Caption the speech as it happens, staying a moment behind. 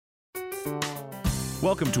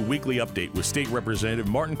Welcome to Weekly Update with State Representative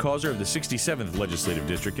Martin Causer of the 67th Legislative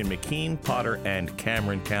District in McKean, Potter, and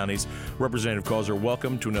Cameron counties. Representative Causer,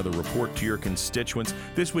 welcome to another report to your constituents.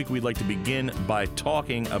 This week we'd like to begin by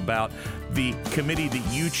talking about the committee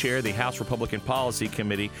that you chair, the House Republican Policy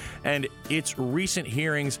Committee, and its recent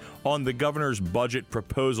hearings on the governor's budget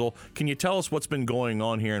proposal. Can you tell us what's been going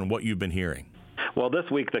on here and what you've been hearing? Well, this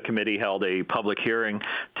week the committee held a public hearing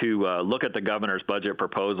to look at the governor's budget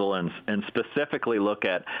proposal and specifically look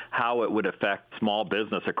at how it would affect small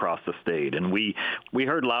business across the state. And we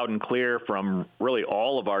heard loud and clear from really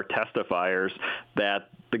all of our testifiers that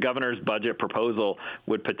the governor's budget proposal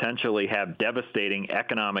would potentially have devastating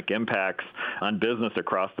economic impacts on business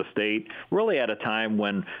across the state, really at a time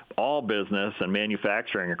when all business and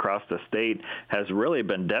manufacturing across the state has really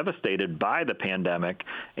been devastated by the pandemic.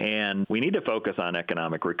 And we need to focus on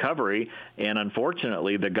economic recovery. And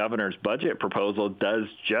unfortunately, the governor's budget proposal does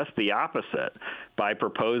just the opposite by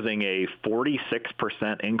proposing a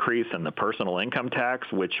 46% increase in the personal income tax,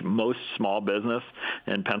 which most small business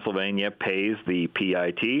in Pennsylvania pays the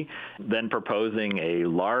PIT, then proposing a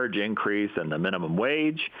large increase in the minimum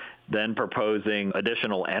wage, then proposing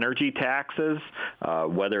additional energy taxes,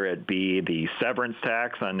 whether it be the severance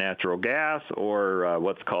tax on natural gas or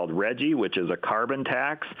what's called RGGI, which is a carbon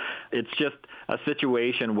tax. It's just a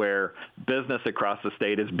situation where business across the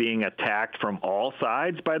state is being attacked from all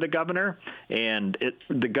sides by the governor, and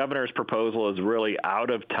the governor's proposal is really out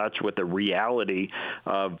of touch with the reality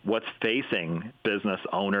of what's facing business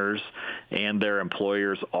owners and their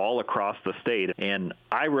employers all across the state. And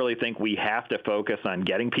I really think we have to focus on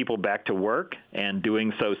getting people back to work and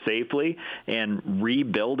doing so safely and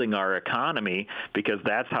rebuilding our economy, because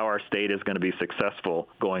that's how our state is going to be successful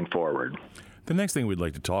going forward. The next thing we'd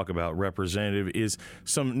like to talk about, Representative, is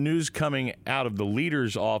some news coming out of the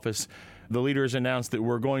leader's office. The leader has announced that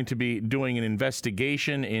we're going to be doing an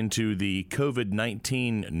investigation into the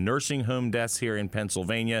COVID-19 nursing home deaths here in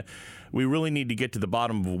Pennsylvania. We really need to get to the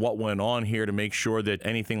bottom of what went on here to make sure that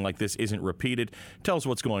anything like this isn't repeated. Tell us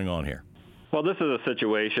what's going on here. Well, this is a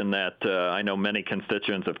situation that I know many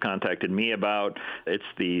constituents have contacted me about. It's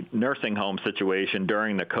the nursing home situation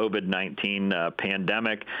during the COVID-19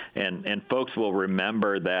 pandemic, and folks will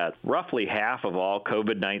remember that roughly half of all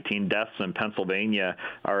COVID-19 deaths in Pennsylvania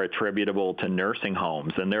are attributable to nursing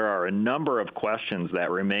homes, and there are a number of questions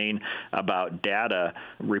that remain about data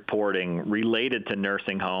reporting related to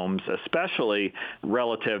nursing homes, especially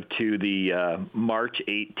relative to the March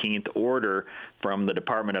 18th order from the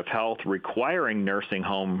Department of Health requiring nursing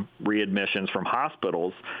home readmissions from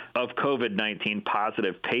hospitals of COVID-19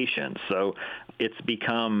 positive patients. So it's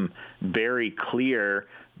become very clear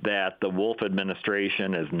that the Wolf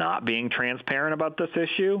administration is not being transparent about this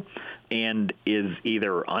issue and is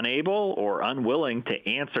either unable or unwilling to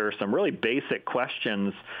answer some really basic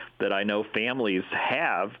questions that I know families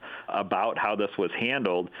have about how this was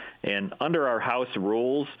handled. And under our House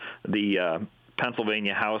rules, the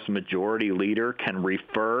Pennsylvania House Majority Leader can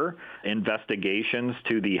refer investigations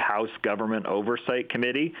to the House Government Oversight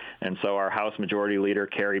Committee. And so our House Majority Leader,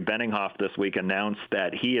 Kerry Benninghoff, this week announced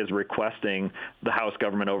that he is requesting the House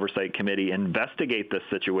Government Oversight Committee investigate this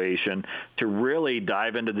situation to really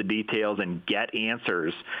dive into the details and get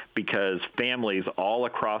answers, because families all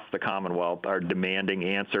across the Commonwealth are demanding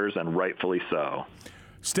answers, and rightfully so.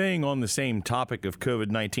 Staying on the same topic of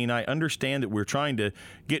COVID-19, I understand that we're trying to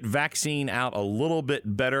get vaccine out a little bit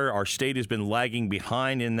better. Our state has been lagging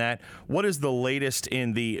behind in that. What is the latest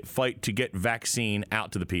in the fight to get vaccine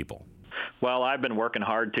out to the people? Well, I've been working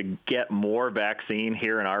hard to get more vaccine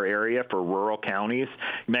here in our area for rural counties.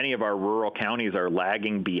 Many of our rural counties are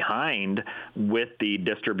lagging behind with the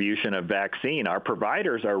distribution of vaccine. Our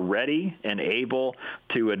providers are ready and able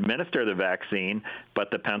to administer the vaccine, but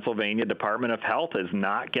the Pennsylvania Department of Health is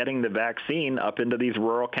not getting the vaccine up into these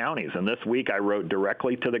rural counties. And this week I wrote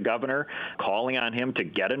directly to the governor, calling on him to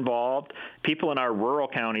get involved. People in our rural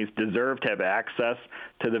counties deserve to have access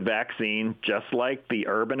to the vaccine just like the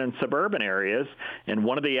urban and suburban areas. And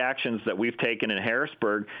one of the actions that we've taken in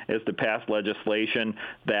Harrisburg is to pass legislation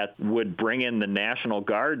that would bring in the National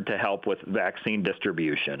Guard to help with vaccine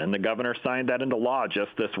distribution. And the governor signed that into law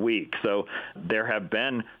just this week. So there have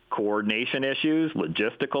been coordination issues,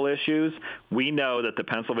 logistical issues. We know that the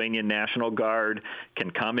Pennsylvania National Guard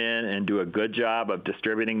can come in and do a good job of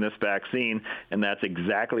distributing this vaccine, and that's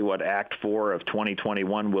exactly what Act 4 of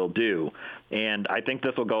 2021 will do. And I think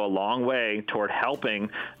this will go a long way toward helping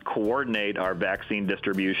coordinate our vaccine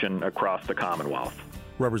distribution across the Commonwealth.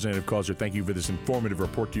 Representative Causer, thank you for this informative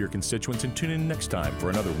report to your constituents, and tune in next time for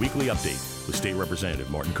another weekly update with State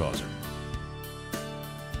Representative Martin Causer.